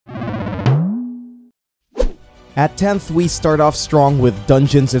At 10th, we start off strong with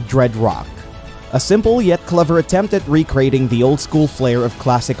Dungeons of Dreadrock, a simple yet clever attempt at recreating the old-school flair of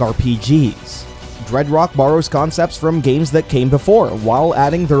classic RPGs. Dreadrock borrows concepts from games that came before, while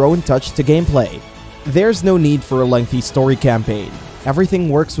adding their own touch to gameplay. There's no need for a lengthy story campaign. Everything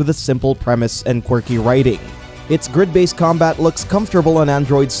works with a simple premise and quirky writing. Its grid-based combat looks comfortable on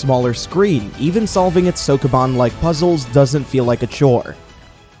Android's smaller screen. Even solving its Sokoban-like puzzles doesn't feel like a chore.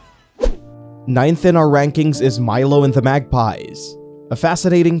 9th in our rankings is Milo and the Magpies, a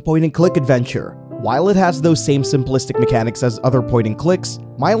fascinating point-and-click adventure. While it has those same simplistic mechanics as other point-and-clicks,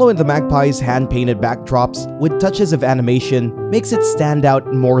 Milo and the Magpies' hand-painted backdrops with touches of animation makes it stand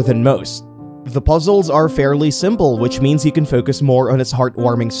out more than most. The puzzles are fairly simple, which means you can focus more on its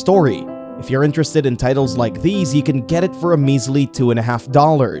heartwarming story. If you're interested in titles like these, you can get it for a measly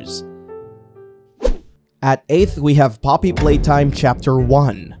 $2.50. At 8th, we have Poppy Playtime Chapter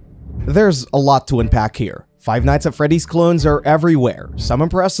 1. There's a lot to unpack here. Five Nights at Freddy's clones are everywhere, some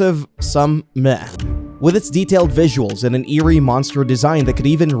impressive, some meh. With its detailed visuals and an eerie monster design that could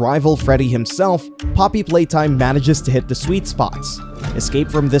even rival Freddy himself, Poppy Playtime manages to hit the sweet spots.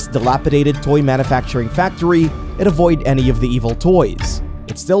 Escape from this dilapidated toy manufacturing factory and avoid any of the evil toys.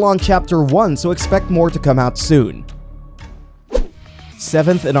 It's still on Chapter 1, so expect more to come out soon.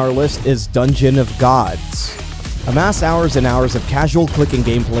 7th in our list is Dungeon of Gods. Amass hours and hours of casual clicking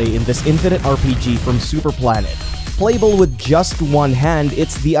gameplay in this infinite RPG from Super Planet. Playable with just one hand,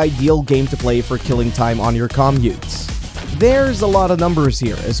 it's the ideal game to play for killing time on your commutes. There's a lot of numbers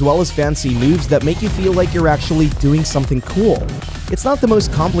here, as well as fancy moves that make you feel like you're actually doing something cool. It's not the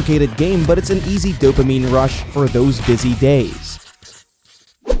most complicated game, but it's an easy dopamine rush for those busy days.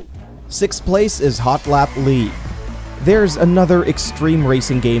 6th place is Hot Lap League. There's another extreme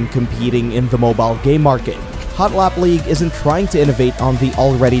racing game competing in the mobile game market. Hot Lap League isn't trying to innovate on the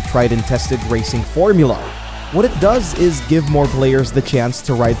already tried and tested racing formula. What it does is give more players the chance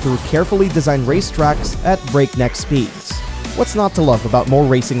to ride through carefully designed racetracks at breakneck speeds. What's not to love about more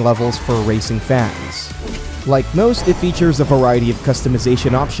racing levels for racing fans? Like most, it features a variety of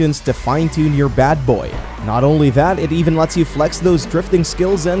customization options to fine-tune your bad boy. Not only that, it even lets you flex those drifting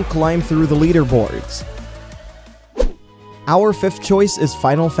skills and climb through the leaderboards. Our 5th choice is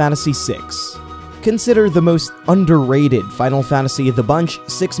Final Fantasy VI. Consider the most underrated Final Fantasy of the bunch,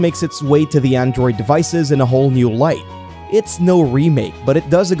 6 makes its way to the Android devices in a whole new light. It's no remake, but it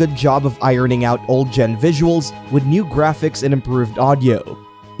does a good job of ironing out old-gen visuals with new graphics and improved audio.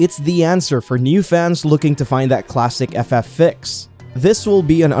 It's the answer for new fans looking to find that classic FF fix. This will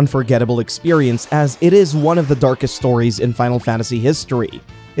be an unforgettable experience as it is one of the darkest stories in Final Fantasy history.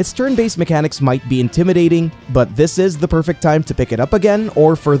 Its turn-based mechanics might be intimidating, but this is the perfect time to pick it up again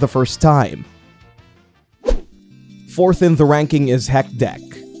or for the first time. 4th in the ranking is Heck Deck.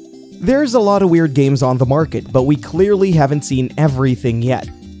 There's a lot of weird games on the market, but we clearly haven't seen everything yet.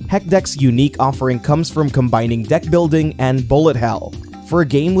 Heck Deck's unique offering comes from combining deck building and bullet hell. For a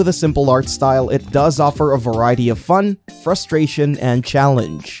game with a simple art style, it does offer a variety of fun, frustration, and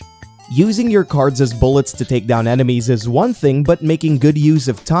challenge. Using your cards as bullets to take down enemies is one thing, but making good use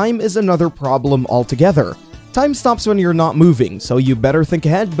of time is another problem altogether. Time stops when you're not moving, so you better think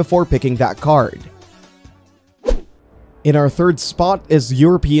ahead before picking that card. In our 3rd spot is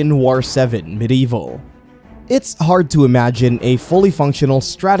European War 7 Medieval. It's hard to imagine a fully functional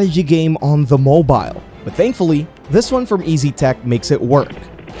strategy game on the mobile, but thankfully, this one from Easy Tech makes it work.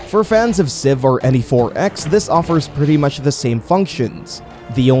 For fans of Civ or NE4X, this offers pretty much the same functions.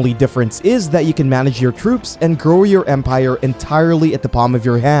 The only difference is that you can manage your troops and grow your empire entirely at the palm of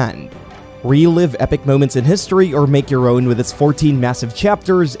your hand. Relive epic moments in history or make your own with its 14 massive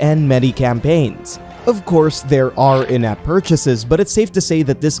chapters and many campaigns. Of course, there are in-app purchases, but it's safe to say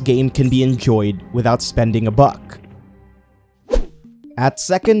that this game can be enjoyed without spending a buck. At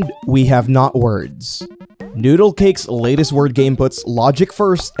 2nd, we have Knotwords. Noodle Cake's latest word game puts logic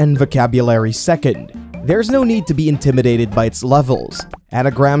first and vocabulary second. There's no need to be intimidated by its levels.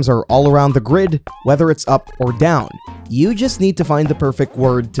 Anagrams are all around the grid, whether it's up or down. You just need to find the perfect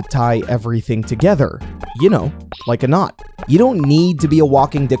word to tie everything together. You know, like a knot. You don't need to be a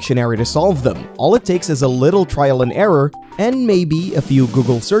walking dictionary to solve them. All it takes is a little trial and error, and maybe a few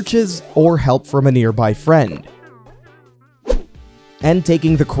Google searches or help from a nearby friend. And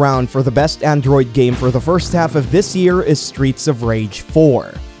taking the crown for the best Android game for the first half of this year is Streets of Rage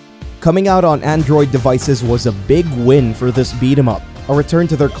 4. Coming out on Android devices was a big win for this beat-em-up. A return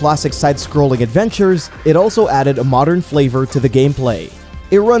to their classic side-scrolling adventures, it also added a modern flavor to the gameplay.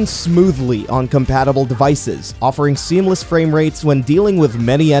 It runs smoothly on compatible devices, offering seamless frame rates when dealing with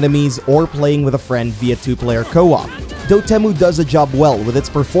many enemies or playing with a friend via 2-player co-op. Dotemu does a job well with its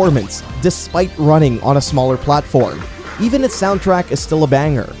performance, despite running on a smaller platform. Even its soundtrack is still a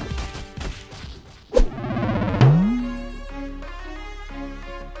banger.